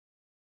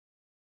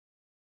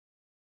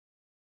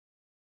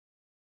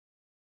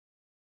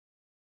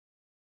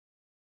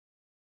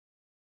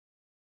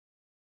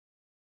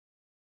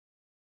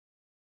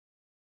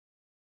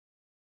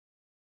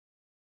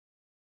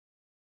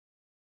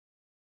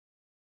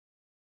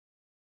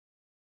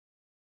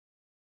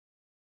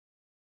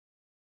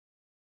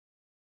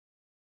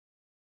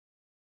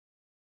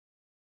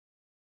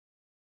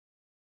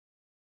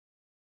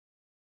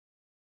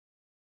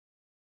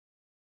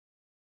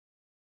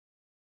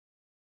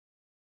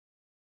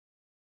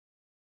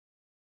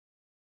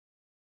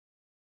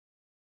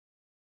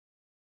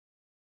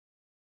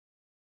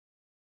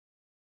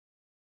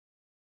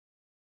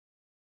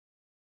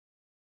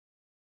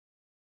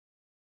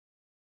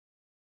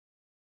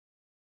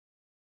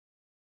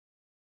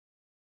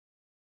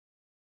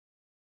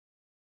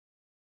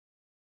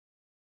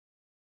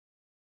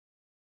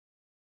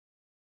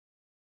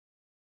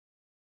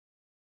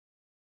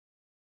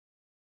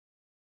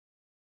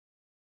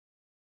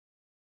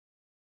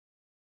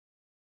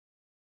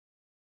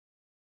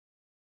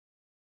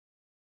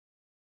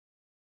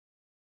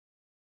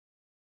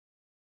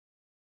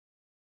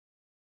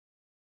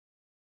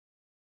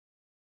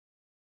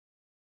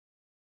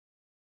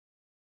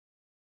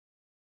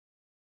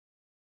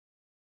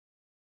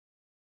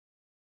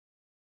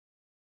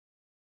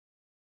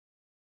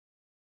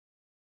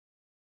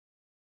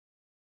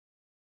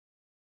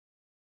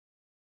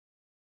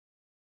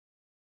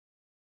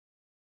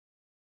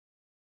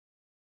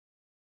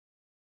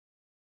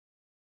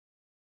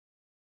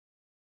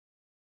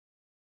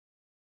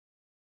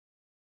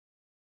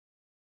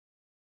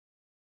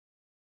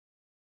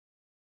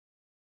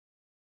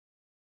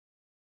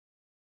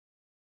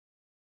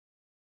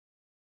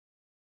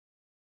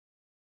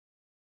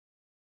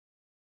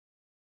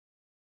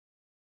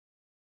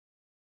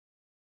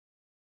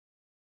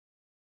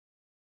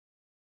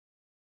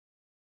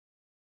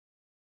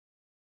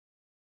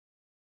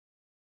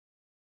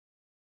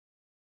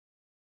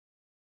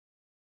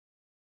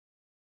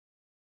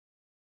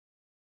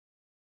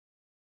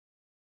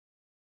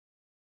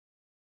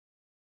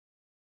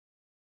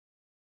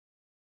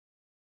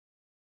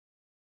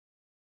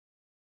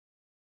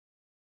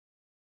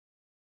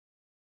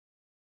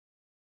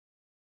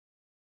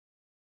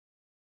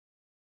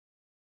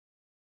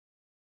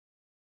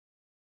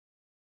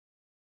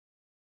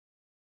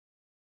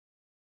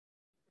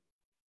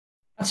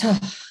আচ্ছা।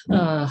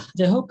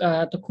 যাই হোক,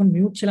 এতক্ষণ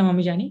মিউট ছিলাম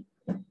আমি জানি।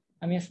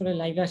 আমি আসলে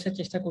লাইভে আসার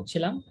চেষ্টা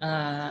করছিলাম।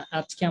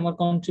 আজকে আমার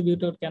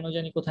কন্ট্রিবিউটর কেন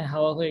জানি কোথায়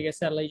হাওয়া হয়ে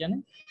গেছে আল্লাহ জানে।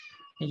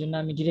 এই জন্য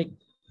আমি ডিরেক্ট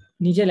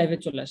নিজে লাইভে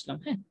চলে আসলাম।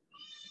 হ্যাঁ,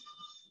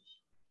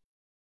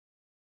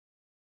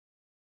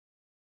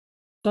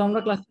 তো আমরা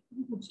ক্লাস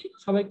শুরু করছি,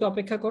 সবাই একটু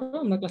অপেক্ষা করো,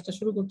 আমরা ক্লাসটা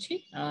শুরু করছি।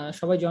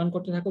 সবাই জয়েন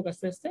করতে থাকুক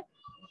আস্তে আস্তে।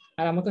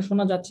 আর আমাকে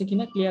শোনা যাচ্ছে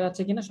কিনা, ক্লিয়ার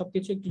আছে কিনা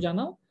সবকিছু একটু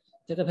জানাও,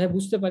 যাতে ভাই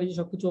বুঝতে পারি যে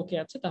সবকিছু ওকে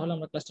আছে, তাহলে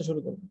আমরা ক্লাসটা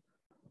শুরু করবো।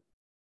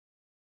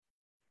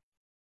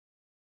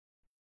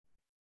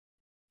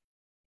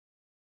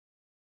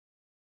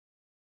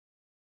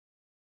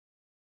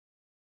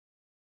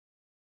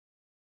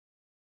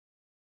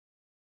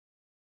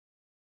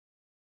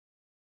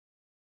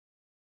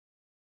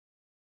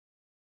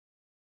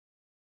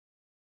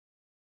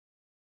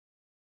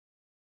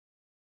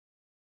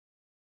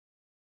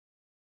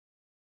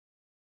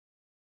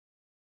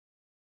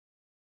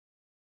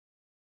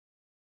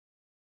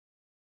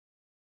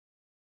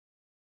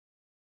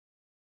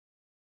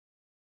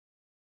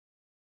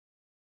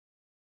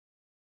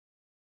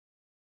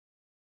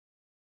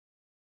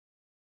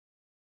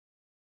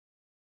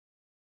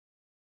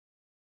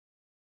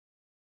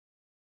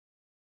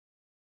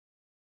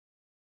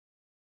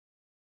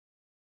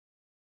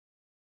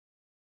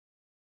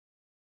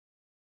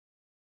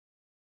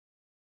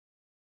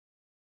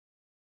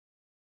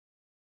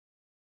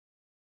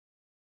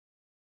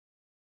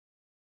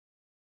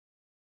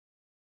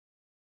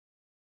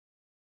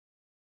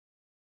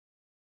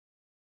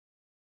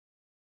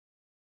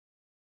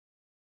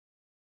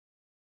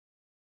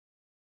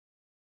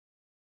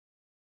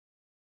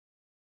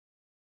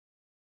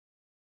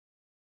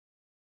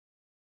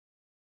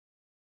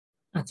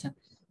 আচ্ছা,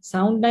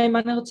 সাউন্ড নাই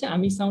মানে হচ্ছে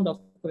আমি সাউন্ড অফ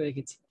করে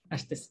রেখেছি।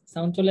 আসতেছে,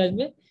 সাউন্ড চলে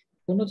আসবে,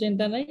 কোনো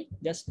চিন্তা নাই।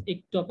 জাস্ট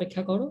একটু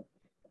অপেক্ষা করো,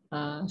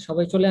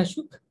 সবাই চলে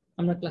আসুক,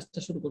 আমরা ক্লাসটা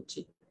শুরু করছি।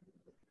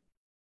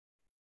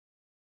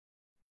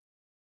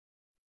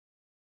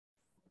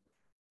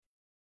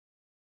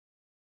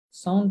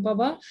 সাউন্ড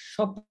পাবা,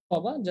 সব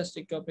পাবা, জাস্ট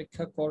একটু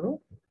অপেক্ষা করো।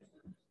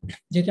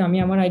 যেহেতু আমি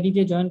আমার আইডি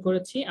দিয়ে জয়েন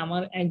করেছি,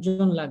 আমার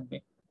একজন লাগবে।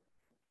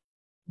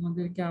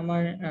 আমাদেরকে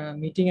আমার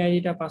মিটিং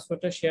আইডিটা,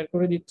 পাসওয়ার্ডটা শেয়ার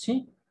করে দিচ্ছি।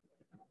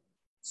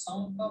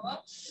 সাউন্ড পাবা,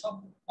 সব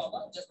পাবা,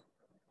 জাস্ট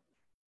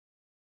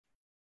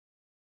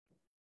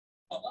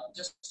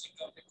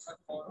একটু অপেক্ষা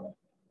করো।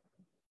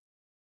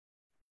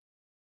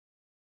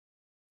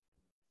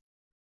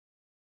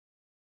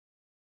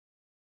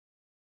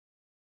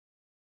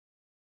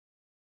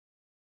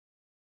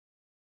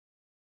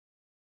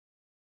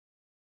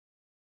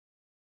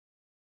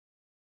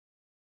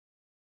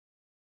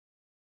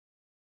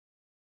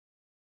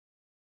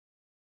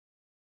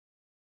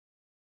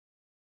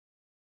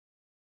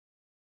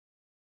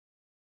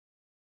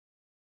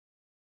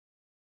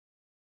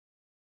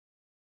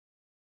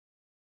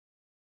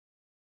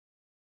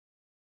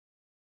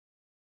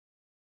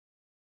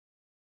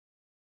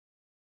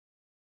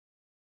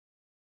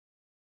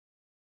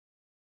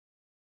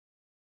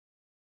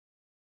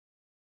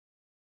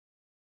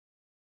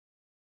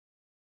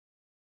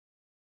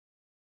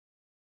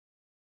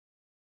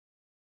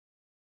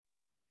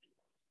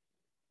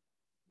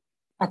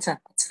 আচ্ছা,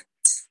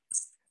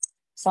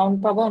 সাউন্ড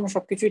পাবো, আমার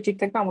সবকিছুই ঠিক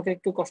থাকবে। আমাকে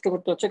একটু কষ্ট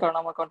করতে হচ্ছে কারণ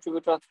আমার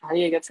কন্ট্রিবিউটর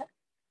হারিয়ে গেছে।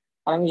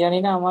 আর আমি জানি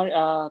না আমার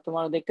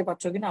তোমরা দেখতে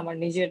পাচ্ছ কিনা, আমার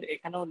নিজের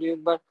এখানেও দুই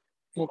একবার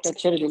মুখটা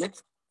ছেড়ে দিলে।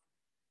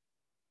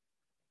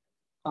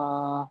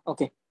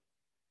 ওকে।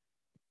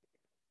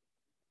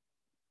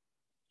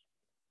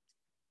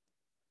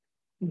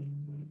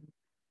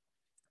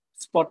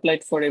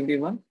 Spotlight for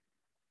everyone,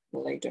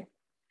 lighter.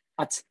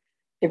 আচ্ছা,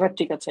 এবার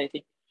ঠিক আছে আই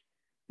থিঙ্ক।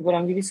 এবার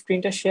আমি যদি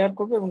স্ক্রিনটা শেয়ার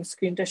করবো এবং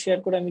স্ক্রিনটা শেয়ার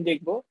করে আমি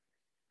দেখবো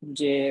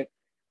যে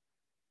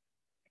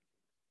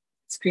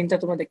স্ক্রিনটা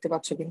তোমরা দেখতে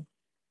পাচ্ছ কিনা।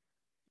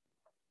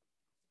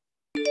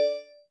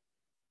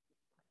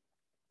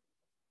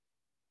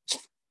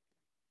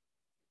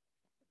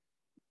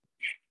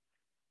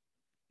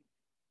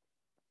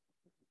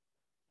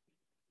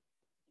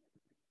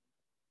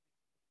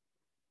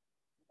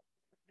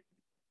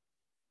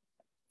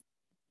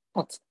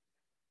 আচ্ছা,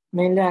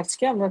 মেইনলি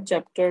আজকে আমরা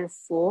চ্যাপ্টার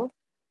 4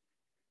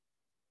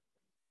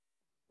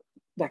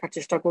 দেখার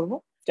চেষ্টা করব।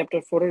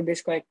 চ্যাপ্টার 4 এর বেশ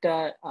কয়েকটা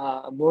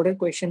বোর্ডের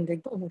কোয়েশ্চেন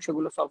দেখবো এবং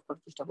সেগুলো সলভ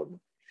করার চেষ্টা করবো।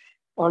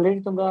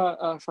 অলরেডি তোমরা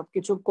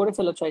সবকিছু করে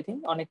ফেলেছো, আই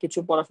থিঙ্ক অনেক কিছু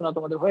পড়াশোনা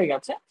তোমাদের হয়ে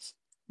গেছে।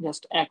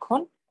 জাস্ট এখন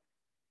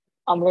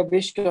আমরা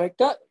বেশ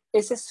কয়েকটা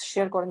এসএস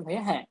শেয়ার করেন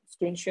ভাইয়া। হ্যাঁ,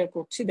 স্ক্রিন শেয়ার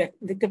করছি,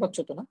 দেখতে পাচ্ছ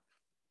তো না?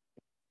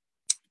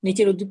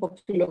 নিচের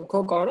উদ্দীপকটি লক্ষ্য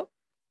করো।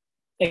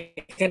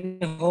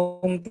 এখানে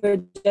হোম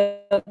পেজ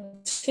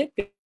আছে,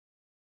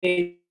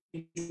 পেজ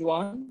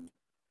 1,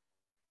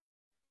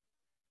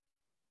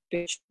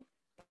 পেজ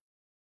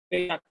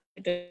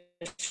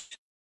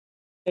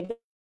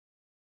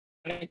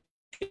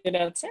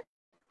আছে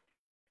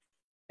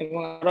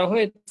এবং আরো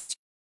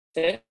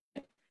হয়েছে।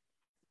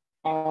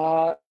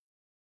 আহ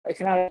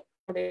এখানে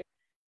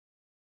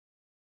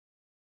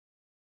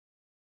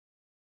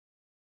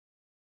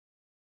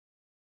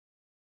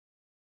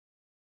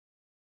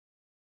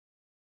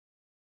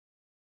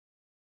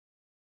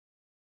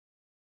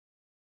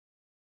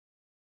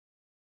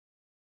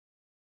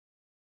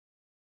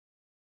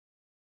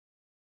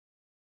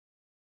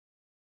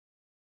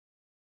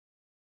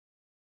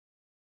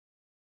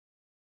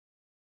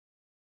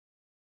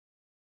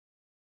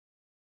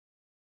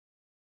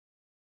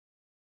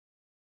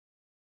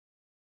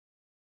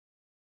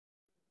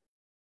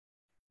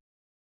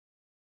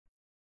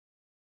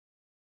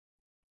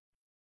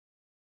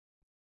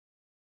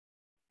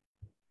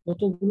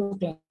কতগুলো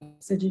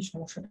ক্লাসে যে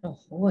সমস্যাটা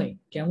হয়,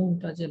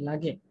 কেমনটা যে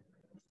লাগে।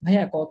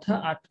 ভাইয়া কথা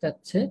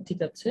আটকাচ্ছে, ঠিক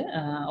আছে,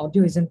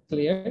 অডিও ইজন্ট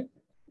ক্লিয়ার।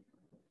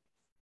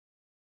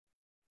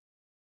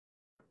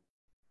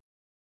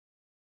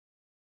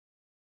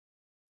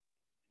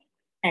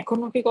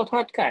 এখনো কি কথা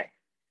আটকায়?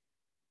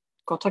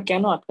 কথা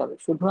কেন আটকাবে?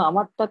 শুধু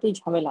আমারটাতেই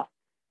ঝামেলা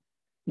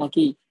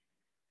নাকি?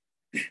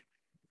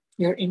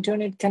 Your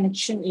internet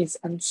connection is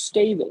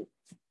unstable.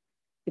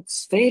 It's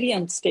very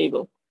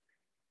unstable.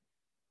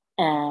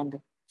 And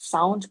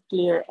sound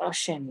clear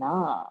আসে না।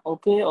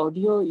 Okay,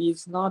 audio is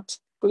not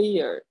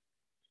clear.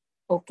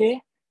 Okay,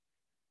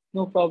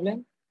 no problem.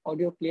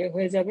 Audio clear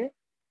হয়ে যাবে,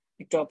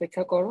 একটু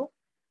অপেক্ষা করো।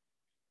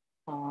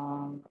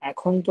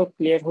 এখন তো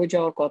ক্লিয়ার হয়ে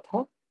যাওয়ার কথা,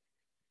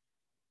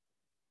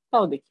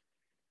 তাও দেখি।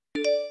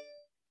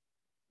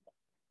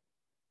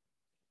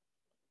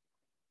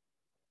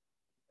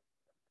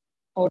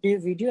 অডিও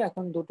ভিডিও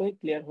এখন দুটোই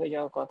ক্লিয়ার হয়ে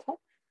যাওয়ার কথা,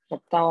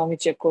 But তাও আমি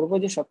চেক করবো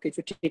যে সবকিছু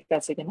ঠিক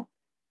আছে কিনা।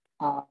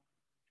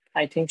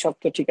 আই থিঙ্ক সব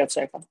তো ঠিক আছে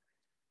এখন।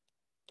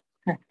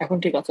 হ্যাঁ, এখন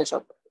ঠিক আছে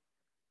সব।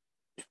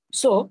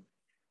 সো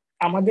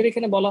আমাদের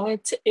এখানে বলা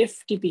হয়েছে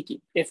এফটিপি কি।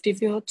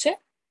 এফটিপি হচ্ছে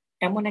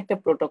এমন একটা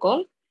protocol,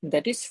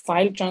 that is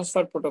file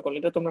transfer protocol,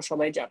 এটা তোমরা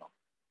সবাই জানো।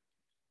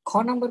 খ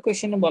নাম্বার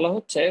কোয়েশ্চেনে বলা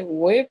হচ্ছে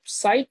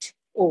ওয়েবসাইট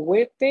ও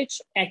ওয়েব পেজ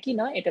একই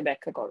না, এটা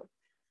ব্যাখ্যা করো।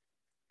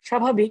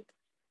 স্বাভাবিক,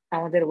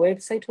 আমাদের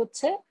ওয়েবসাইট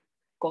হচ্ছে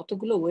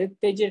কতগুলো ওয়েব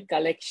পেজের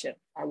কালেকশন,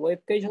 আর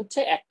ওয়েব পেজ হচ্ছে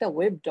একটা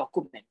ওয়েব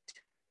ডকুমেন্ট,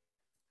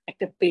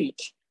 একটা পেজ।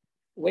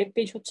 ওয়েব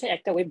পেজ হচ্ছে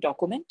একটা ওয়েব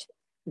ডকুমেন্ট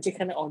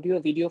যেখানে অডিও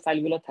ভিডিও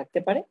ফাইলগুলো থাকতে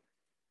পারে,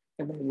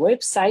 এবং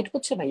ওয়েবসাইট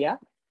হচ্ছে ভাইয়া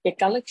a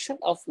collection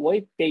of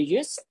web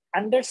pages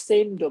under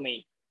same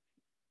domain.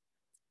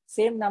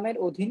 Same নামের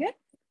অধীনে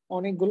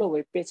অনেকগুলো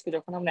ওয়েব পেজকে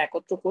যখন আমরা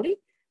একত্র করি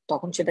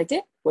তখন সেটাকে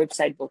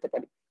ওয়েবসাইট বলতে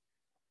পারি।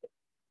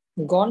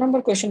 গ নম্বর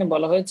কোয়েশ্চেনে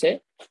বলা হয়েছে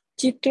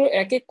চিত্র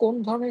একে কোন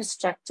ধরনের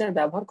স্ট্রাকচার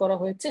ব্যবহার করা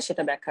হয়েছে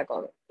সেটা ব্যাখ্যা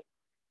করো।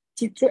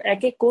 চিত্র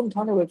একে কোন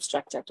ধরনের ওয়েব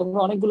স্ট্রাকচার? তোমরা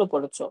অনেকগুলো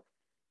পড়েছো।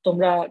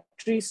 তোমরা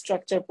ট্রি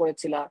স্ট্রাকচার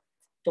পড়েছিলা,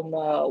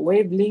 তোমরা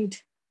ওয়েব লিঙ্কড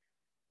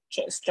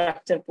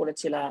স্ট্রাকচার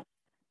পড়েছিলা,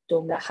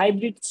 তোমরা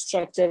হাইব্রিড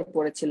স্ট্রাকচার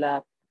পড়েছিলা,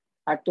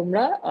 আর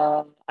তোমরা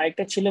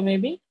আরেকটা ছিল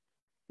মেবি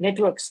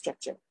নেটওয়ার্ক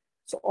স্ট্রাকচার।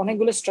 তো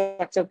অনেকগুলো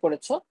স্ট্রাকচার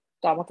পড়েছো।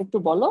 তো আমাকে একটু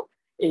বলো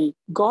এই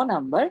গ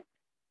নাম্বার,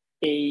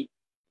 এই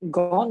গ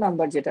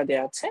নাম্বার যেটা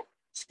দেয়া আছে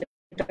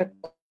সেটা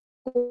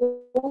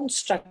কোন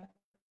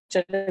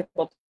স্ট্রাকচারের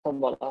কথা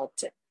বলা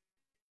হচ্ছে?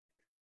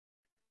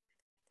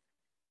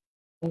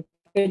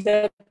 পেজ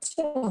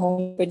আছে,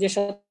 হোম পেজের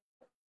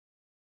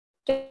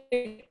সাথে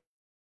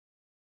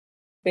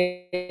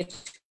পেজ,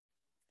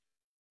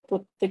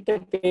 প্রত্যেকটা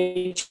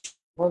পেজ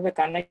ভাবে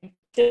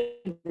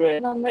কানেক্টেড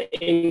রয়েছে। আমরা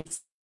এই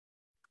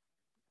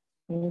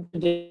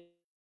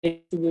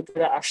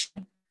ডিস্ট্রিবিউটরে আসে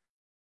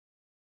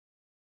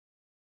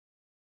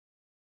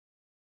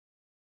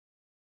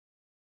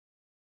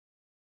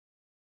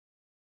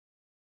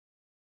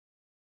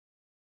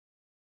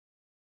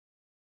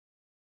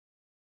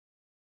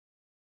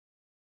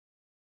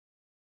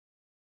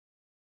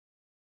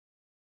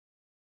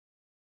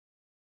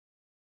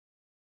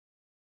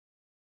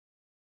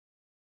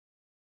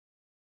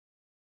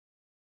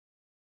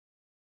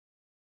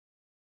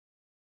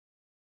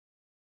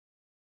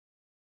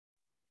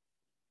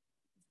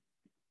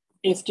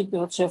এফটিপি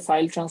হচ্ছে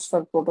ফাইল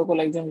ট্রান্সফার প্রোটোকল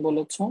একজন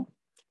বলেছো,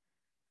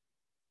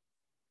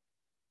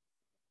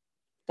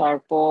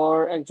 তারপর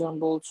একজন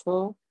বলছো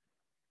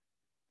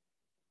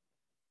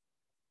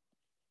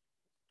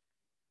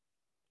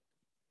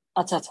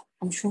আচ্ছা আচ্ছা,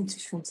 আমি শুনছি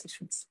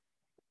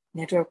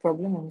নেটওয়ার্ক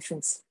প্রবলেম, আমি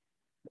শুনছি।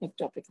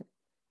 একটু অপেক্ষা,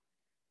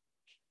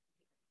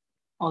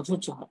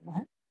 অধৈর্য হয় না,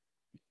 হ্যাঁ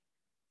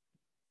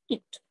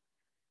একটু।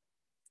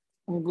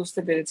 আমি বুঝতে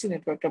পেরেছি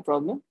নেটওয়ার্কটা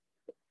প্রবলেম,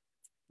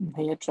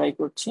 ভাইয়া ট্রাই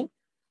করছি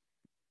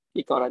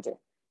কি করা যায়।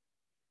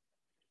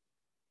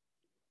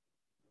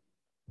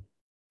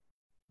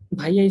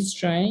 ভাইয়া is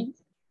trying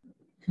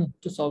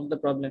to solve the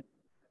problem,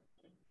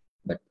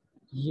 but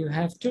you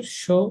have to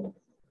show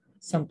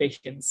some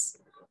patience.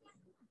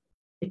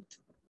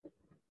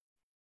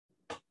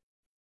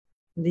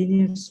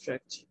 Linear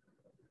structure,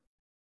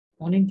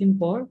 অনেকদিন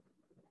পর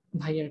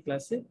ভাইয়ার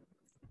ক্লাসে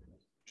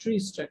ট্রি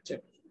স্ট্রাকচার।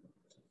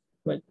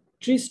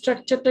 ট্রি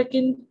স্ট্রাকচারটা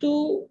কিন্তু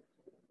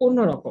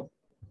অন্যরকম,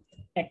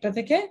 একটা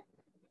থেকে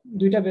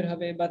দুইটা বের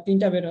হবে বা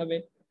তিনটা বের হবে,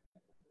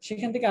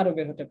 সেখান থেকে আরো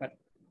বের হতে পারে।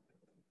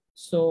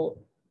 সো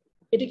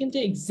এটা কিন্তু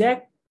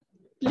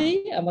এক্স্যাক্টলি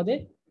আমাদের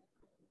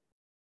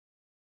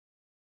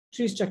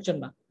ট্রি স্ট্রাকচার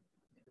না,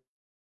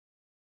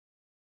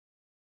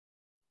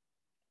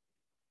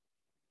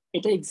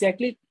 এটা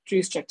এক্স্যাক্টলি ট্রি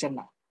স্ট্রাকচার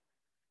না।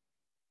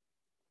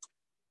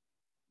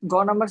 গ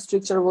নাম্বার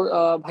স্ট্রাকচার,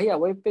 ভাইয়া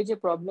ওয়েব পেজে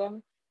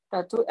প্রবলেমটা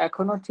তো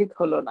এখনো ঠিক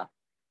হলো না।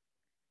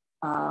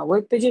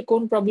 ওয়েব পেজের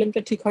কোন প্রবলেমটা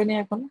ঠিক হয়নি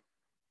এখনো?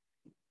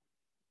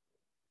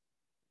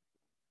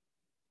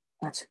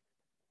 আচ্ছা,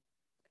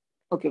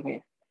 ওকে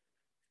ভাইয়া।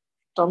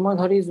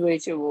 তন্ময়ধারী is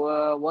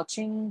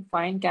watching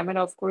fine, camera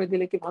off করে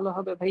দিলে কি ভালো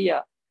হবে ভাইয়া?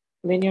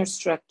 লিনিয়ার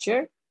স্ট্রাকচার,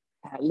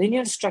 হ্যাঁ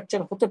লিনিয়ার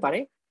স্ট্রাকচার হতে পারে,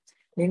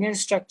 লিনিয়ার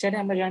স্ট্রাকচারে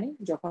আমরা জানি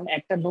যখন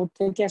একটা নোড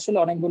থেকে আসলে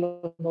অনেকগুলো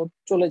নোড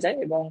চলে যায়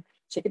এবং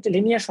সেক্ষেত্রে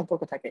লিনিয়ার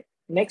সম্পর্ক থাকে,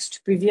 নেক্সট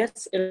প্রিভিয়াস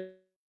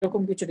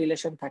এরকম কিছু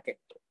রিলেশন থাকে।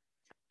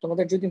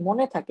 তোমাদের যদি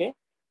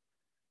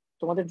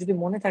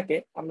মনে থাকে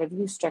আমরা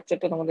যদি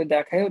স্ট্রাকচারটা তোমাদের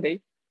দেখায়ও দেই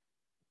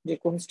যে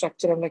কোন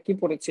স্ট্রাকচার আমরা কি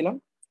পড়েছিলাম,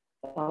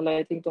 তাহলে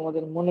আই থিঙ্ক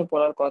তোমাদের মনে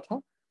পড়ার কথা।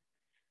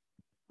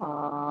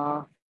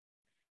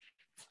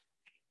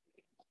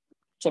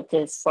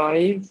 চ্যাপ্টার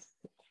 5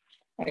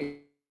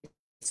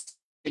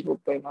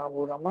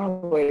 মাহবুব রহমান,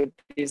 ওয়েব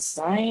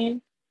ডিজাইন।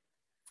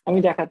 আমি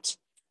দেখাচ্ছি,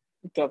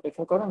 একটু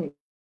অপেক্ষা করো। আমি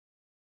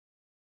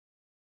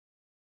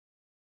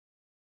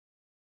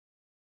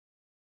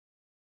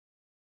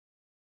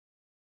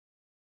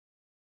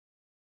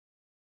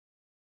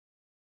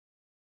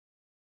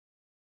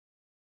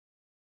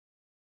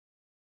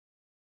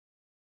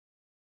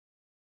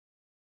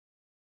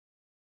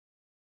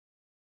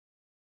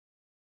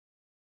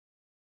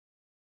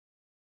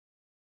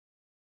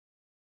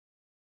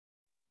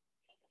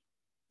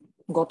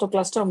গত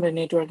ক্লাসটা আমরা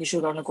নেটওয়ার্ক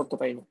ইস্যুর কারণে করতে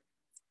পারিনি,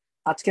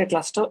 আজকের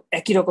ক্লাসটাও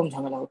একই রকম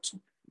ঝামেলা হচ্ছে।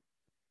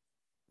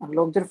 আর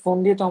লোকদের ফোন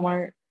দিয়ে তো আমার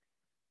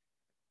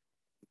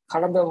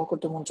খারাপ ব্যবহার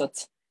করতে মন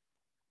চাচ্ছে।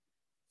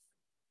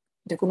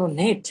 এটা কোনো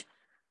নেট,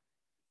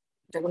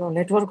 এটা কোনো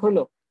নেটওয়ার্ক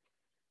হলো?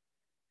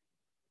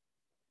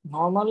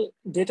 নর্মাল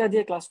ডেটা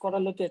দিয়ে ক্লাস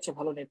করালে তো হচ্ছে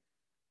ভালো, নেট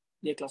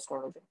দিয়ে ক্লাস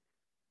করানো যায়।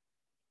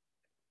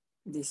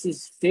 This is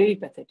very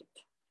pathetic,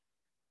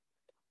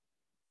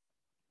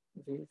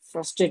 very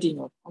frustrating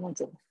আমার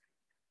জন্য।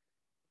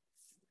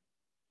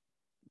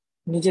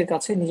 নিজের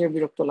কাছে নিজের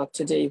বিরক্ত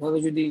লাগছে যে এইভাবে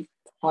যদি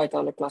হয়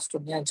তাহলে ক্লাসটা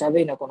নেওয়া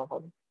যাবেই না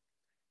কোনোভাবে,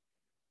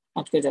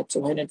 আটকে যাচ্ছে।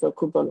 ভাই নেটওয়ার্ক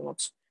খুব প্রবলেম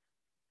হচ্ছে।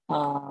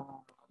 আহ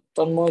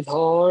তন্ময়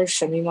ধর,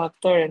 Shamim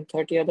Akter and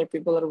 30 other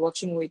people are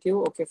watching with you,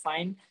 okay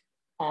fine.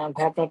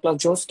 ভাই আপনার ক্লাস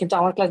জোস, কিন্তু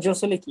আমার ক্লাস জোস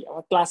হলে কি,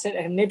 আমার ক্লাসের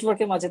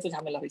নেটওয়ার্কের মাঝে তো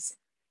ঝামেলা হয়েছে,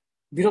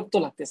 বিরক্ত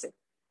লাগতেছে।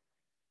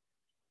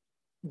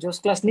 জোস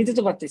ক্লাস নিতে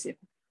তো পারতেছি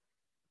না।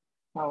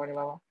 বাবা রে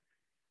বাবা,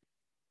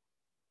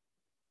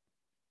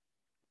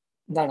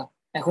 দাঁড়া,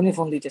 এখনই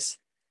ফোন দিতেছে,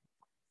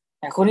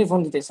 এখনই ফোন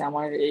দিতেছে।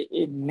 আমার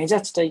এই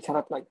মেজাজটাই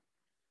খারাপ লাগে,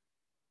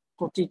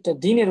 প্রত্যেকটা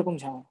দিন এরকম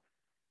ঝামেলা,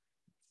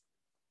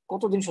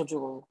 কতদিন সহ্য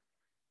করবো?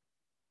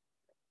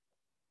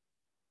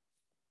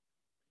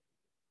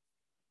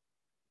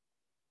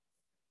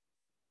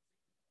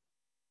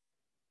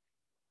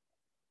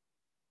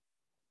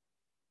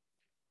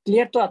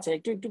 ক্লিয়ার তো আছে,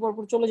 একটু একটু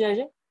পরপর চলে যায়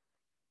যে,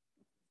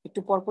 একটু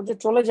পরপর যে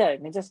চলে যায়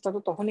মেজাজটা তো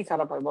তখনই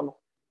খারাপ হয় বলো।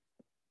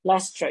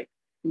 লাস্ট ট্রাই,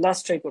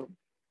 লাস্ট ট্রাই করবো,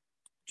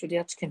 যদি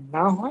আজকে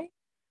না হয়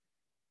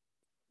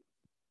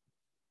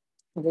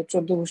তবে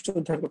 14 গোষ্ঠী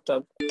উদ্ধার করতে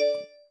হবে।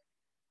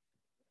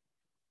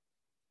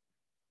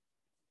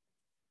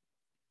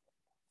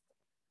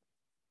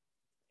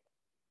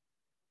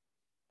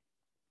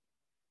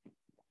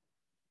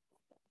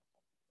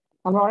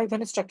 আমরা অনেক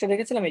ধরনের স্ট্রাকচার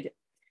দেখেছিলাম। এই যে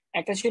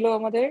একটা ছিল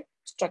আমাদের,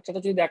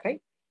 স্ট্রাকচারটা যদি দেখাই,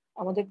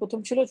 আমাদের প্রথম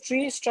ছিল ট্রি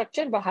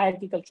স্ট্রাকচার বা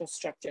হায়ারার্কিক্যাল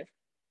স্ট্রাকচার।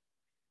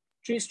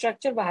 ট্রি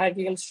স্ট্রাকচার বা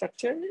হায়ারার্কিক্যাল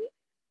স্ট্রাকচার,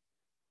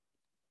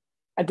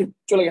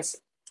 চলে গেছে,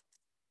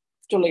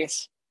 চলে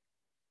গেছে,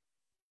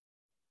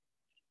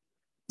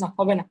 না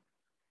হবে না।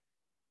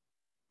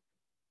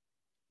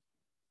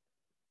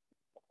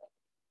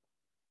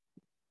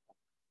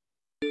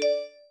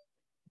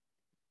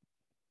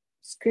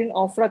 স্ক্রিন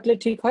অফ রাখলে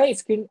ঠিক হয়,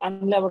 স্ক্রিন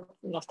আনলে আবার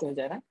নষ্ট হয়ে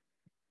যায় না।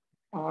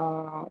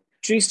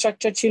 ট্রি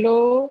স্ট্রাকচার ছিল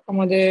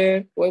আমাদের,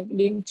 ওয়েব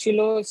লিঙ্ক ছিল,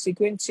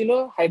 সিকোয়েন্স ছিল,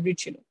 হাইব্রিড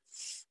ছিল।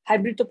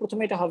 হাইব্রিড তো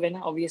প্রথমে এটা হবে না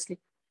obviously,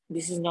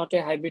 this is not a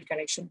hybrid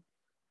connection,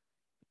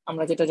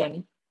 আমরা যেটা জানি।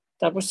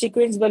 তারপর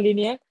সিকোয়েন্স বা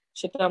লিনিয়ার,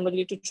 সেটা আমরা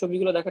যদি একটু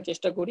ছবিগুলো দেখার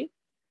চেষ্টা করি,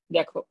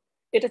 দেখো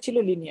এটা ছিল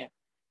লিনিয়ার,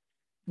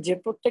 যে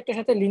প্রত্যেকটার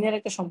সাথে লিনিয়ার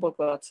একটা সম্পর্ক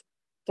আছে,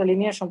 একটা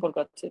লিনিয়ার সম্পর্ক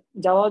আছে,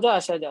 যাওয়া যায়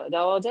আসা যায়,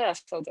 যাওয়া যায়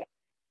আসাও যায়।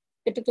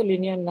 এটা তো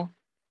লিনিয়ার না,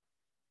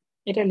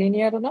 এটা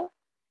লিনিয়ারও না।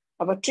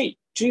 আবার ট্রি,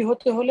 ট্রি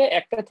হতে হলে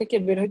একটা থেকে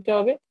বের হইতে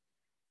হবে,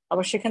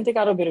 আবার সেখান থেকে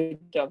আরো বের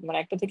হইতে হবে, মানে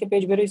একটা থেকে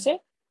পেজ বের হইছে,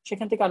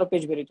 সেখান থেকে আরো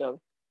পেজ বের হইতে হবে।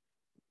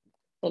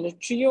 তাহলে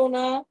ট্রিও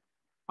না,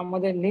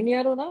 আমাদের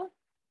লিনিয়ারও না।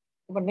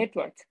 আবার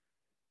নেটওয়ার্ক,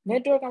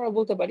 নেটওয়ার্ক আমরা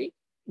বলতে পারি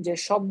যে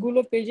সবগুলো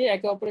পেজে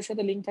একে অপরের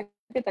সাথে লিঙ্ক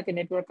থাকে, তাকে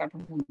নেটওয়ার্ক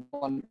কাঠামো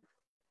বলে।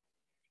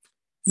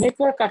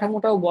 নেটওয়ার্ক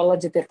কাঠামোটাও বলা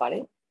যেতে পারে,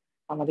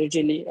 আমাদের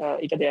যে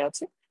এটা দেয়া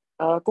আছে।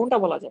 কোনটা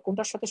বলা যায়,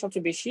 কোনটার সাথে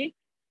সবচেয়ে বেশি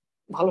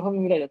ভালোভাবে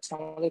মিলে যাচ্ছে?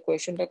 আমাদের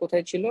কোয়েশ্চেনটা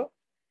কোথায় ছিল?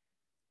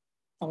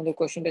 আমাদের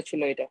কোয়েশ্চেনটা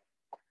ছিল এটা,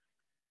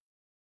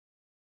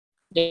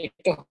 যে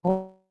একটা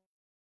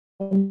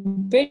হোম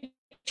পেজ,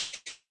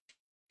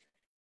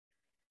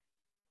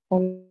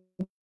 হোম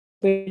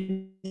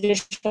পেজের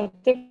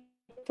সাথে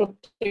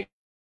প্রত্যেক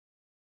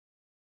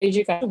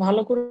পেজে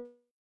ভালো করে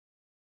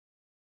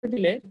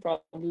দিলে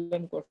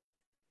প্রবলেম করবে।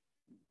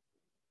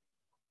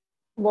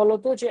 বলো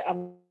তো, যে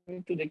আমি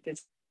একটু দেখতে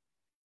চাই।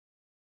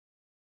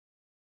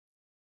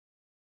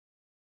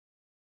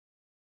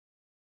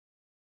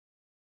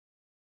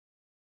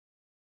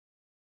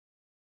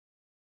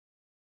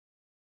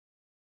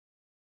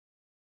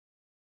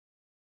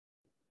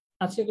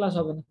 আজকে ক্লাস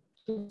হবে না,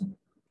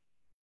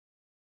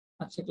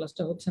 আজকে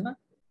ক্লাসটা হচ্ছে না,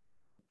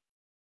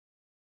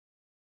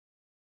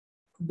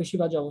 খুব বেশি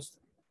বাজে অবস্থা।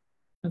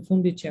 আমি ফোন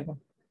দিচ্ছি, এখন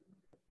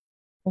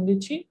ফোন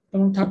দিচ্ছি,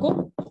 তোমরা থাকো,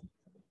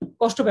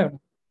 কষ্ট পেও না।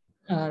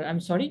 আর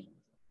আমি সরি,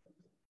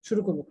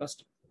 শুরু করবো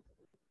ক্লাসটা।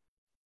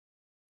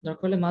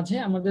 দরকার হলে মাঝে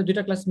আমাদের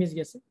 2টা ক্লাস মিস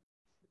গেছে,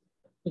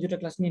 ওই 2টা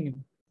ক্লাস নিয়ে নিব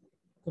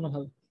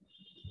কোনোভাবে,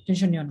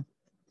 টেনশন নিও না।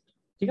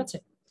 ঠিক আছে,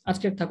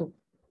 আজকে থাকুক,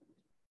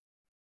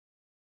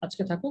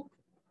 আজকে থাকুক,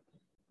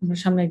 আমরা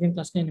সামনে একদিন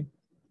ক্লাস নিয়ে নেব।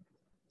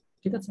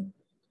 ঠিক আছে,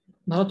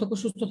 ভালো থাকো,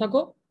 সুস্থ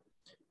থাকো,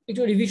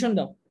 একটু রিভিশন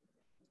দাও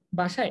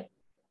বাসায়।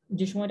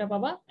 যে সময়টা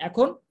পাবা,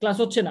 এখন ক্লাস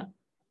হচ্ছে না,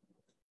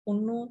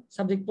 অন্য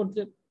সাবজেক্ট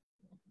পড়তে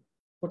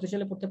পড়তে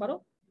চাইলে পড়তে পারো,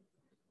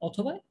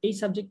 অথবা এই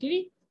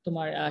সাবজেক্টেরই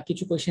তোমার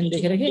কিছু কোয়েশ্চেন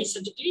দেখে রেখে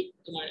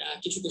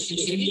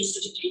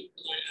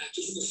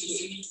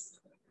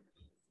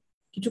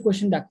কিছু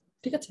কোয়েশ্চেন দেখ।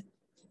 ঠিক আছে,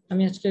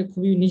 আমি আজকে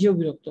খুবই নিজেও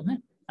বিরক্ত। হ্যাঁ,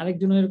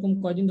 আরেকদিনও এরকম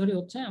কয়দিন ধরে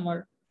হচ্ছে, আমার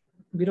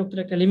বিরক্তের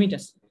একটা লিমিট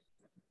আছে,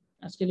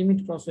 আজকে লিমিট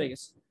ক্রস হয়ে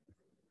গেছে।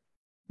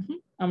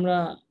 আমরা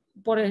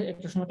পরে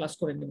একটা সময় ক্লাস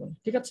করে নেব।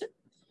 ঠিক আছে,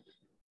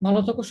 ভালো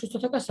থাকো, সুস্থ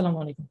থাকো, আসসালামু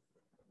আলাইকুম।